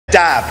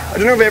dab. I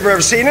don't know if you've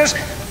ever seen it.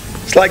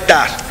 It's like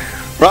that,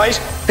 right?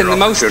 In the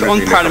most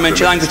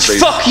unparliamentary language.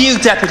 Fuck you,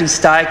 Deputy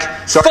Stag.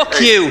 Fuck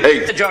you.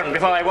 Mr. Jordan,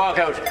 before I walk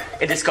out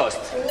in disgust.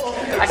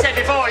 I said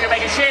before you're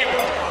making shame.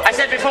 I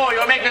said before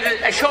you're making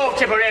a show of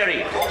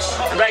Tipperary.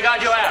 And by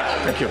God you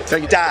are. Thank you.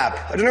 Thank you. Dab.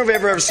 I don't know if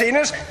you've ever seen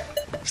it.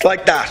 It's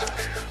like that,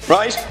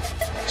 right?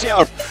 See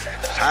how dab.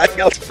 I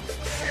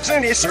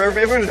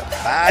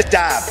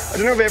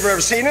don't know if you've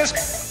ever seen it.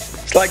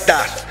 It's like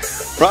that,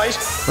 right?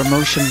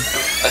 Promotion.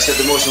 I said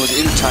the motion was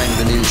ill-timed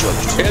and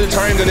ill-judged.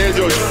 Ill-timed and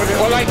ill-judged.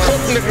 Well, I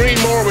couldn't agree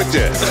more with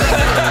you.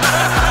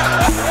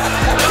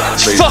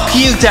 Fuck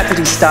you,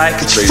 Deputy Stag.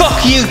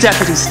 Fuck you,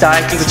 Deputy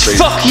Stag.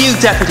 Fuck you,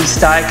 Deputy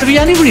Stag. Have you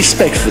any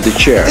respect for the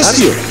chair? Have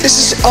you?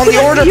 This is on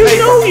the order You paper.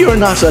 know you're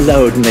not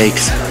allowed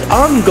makes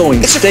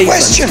ongoing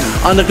statements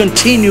on a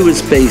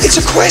continuous basis.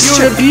 It's a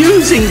question. You're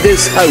abusing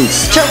this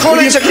house.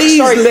 Will you please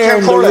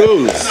learn the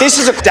rules? This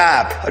is a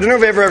dab. I don't know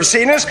if you've ever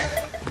seen it.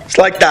 It's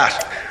like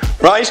that,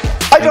 right?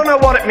 I don't know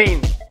what it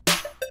means.